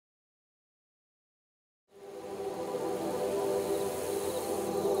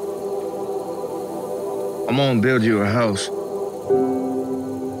I'm gonna build you a house.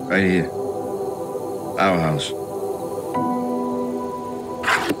 Right here. Our house.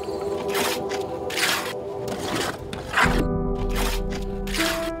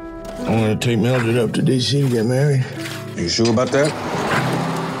 I'm gonna take Mildred up to D.C. to get married. You sure about that?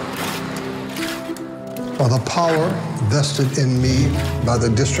 By the power vested in me by the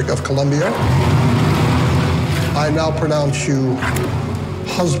District of Columbia, I now pronounce you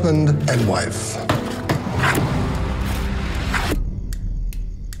husband and wife.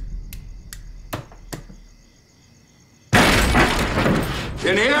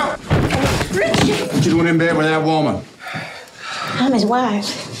 In here? Richard! What you doing in bed with that woman? I'm his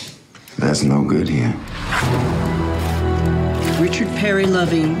wife. That's no good here. Richard Perry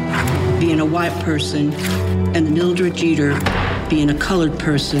Loving being a white person and Mildred Jeter being a colored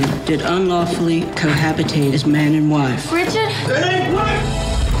person did unlawfully cohabitate as man and wife. Richard? That ain't right!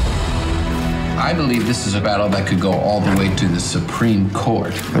 I believe this is a battle that could go all the way to the Supreme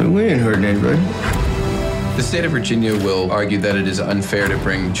Court. We ain't hurting anybody. The state of Virginia will argue that it is unfair to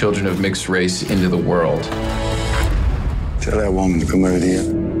bring children of mixed race into the world. Tell that woman to come over here.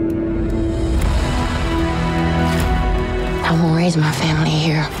 I'm gonna raise my family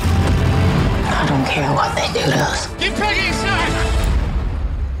here. I don't care what they do to us. Get Peggy inside!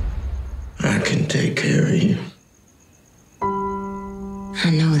 I can take care of you. I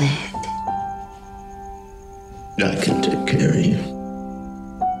know that. I can take care of you.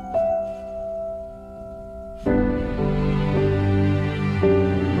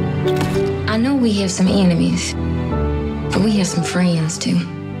 I know we have some enemies, but we have some friends too.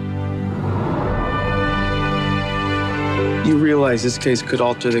 You realize this case could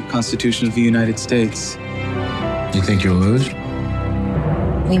alter the Constitution of the United States. You think you'll lose?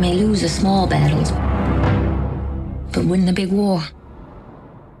 We may lose the small battles, but win the big war.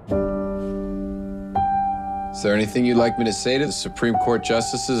 Is there anything you'd like me to say to the Supreme Court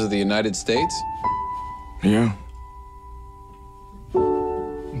Justices of the United States? Yeah.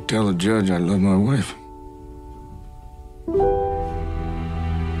 Tell the judge I love my wife.